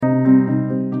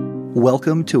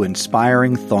Welcome to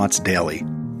Inspiring Thoughts Daily.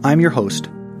 I'm your host,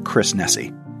 Chris Nesi,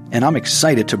 and I'm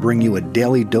excited to bring you a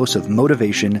daily dose of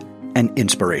motivation and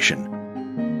inspiration.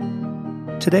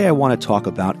 Today I want to talk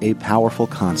about a powerful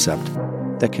concept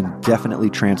that can definitely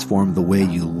transform the way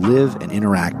you live and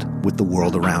interact with the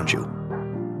world around you.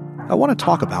 I want to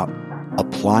talk about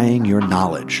applying your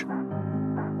knowledge.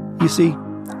 You see,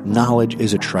 knowledge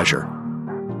is a treasure,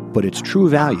 but its true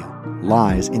value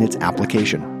lies in its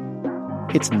application.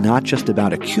 It's not just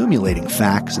about accumulating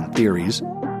facts and theories.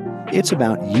 It's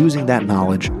about using that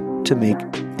knowledge to make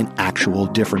an actual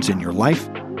difference in your life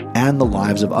and the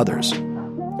lives of others.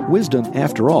 Wisdom,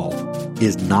 after all,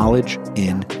 is knowledge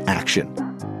in action.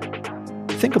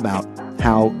 Think about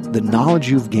how the knowledge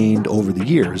you've gained over the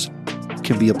years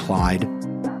can be applied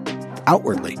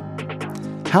outwardly.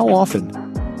 How often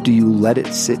do you let it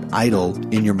sit idle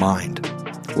in your mind,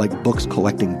 like books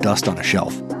collecting dust on a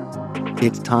shelf?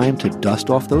 It's time to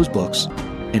dust off those books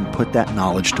and put that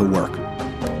knowledge to work.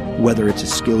 Whether it's a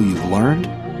skill you've learned,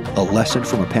 a lesson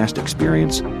from a past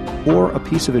experience, or a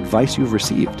piece of advice you've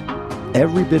received,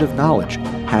 every bit of knowledge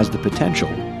has the potential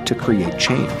to create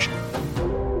change.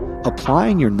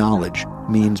 Applying your knowledge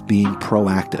means being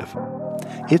proactive.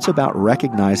 It's about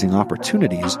recognizing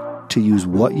opportunities to use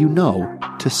what you know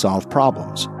to solve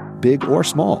problems, big or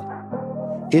small.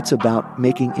 It's about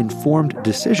making informed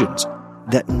decisions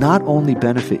that not only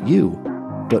benefit you,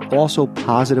 but also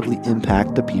positively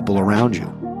impact the people around you.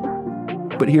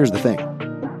 But here's the thing.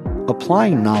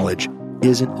 Applying knowledge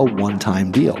isn't a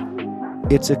one-time deal.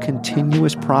 It's a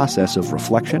continuous process of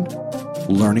reflection,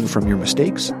 learning from your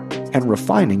mistakes, and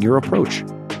refining your approach.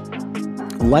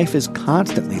 Life is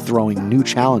constantly throwing new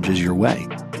challenges your way,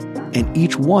 and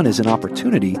each one is an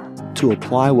opportunity to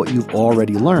apply what you've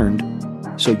already learned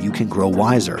so you can grow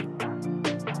wiser.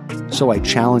 So I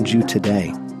challenge you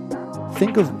today.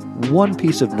 Think of one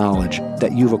piece of knowledge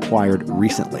that you've acquired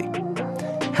recently.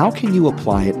 How can you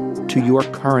apply it to your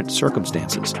current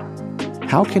circumstances?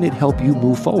 How can it help you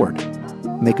move forward,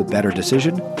 make a better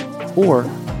decision, or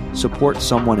support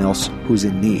someone else who's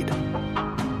in need?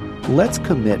 Let's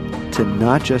commit to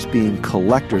not just being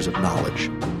collectors of knowledge,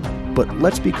 but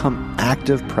let's become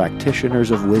active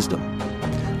practitioners of wisdom.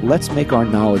 Let's make our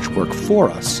knowledge work for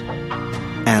us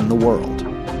and the world.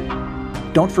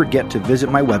 Don't forget to visit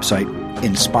my website,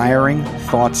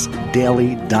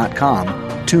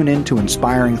 inspiringthoughtsdaily.com. Tune in to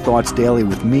Inspiring Thoughts Daily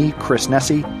with me, Chris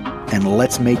Nesi, and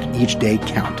let's make each day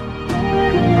count.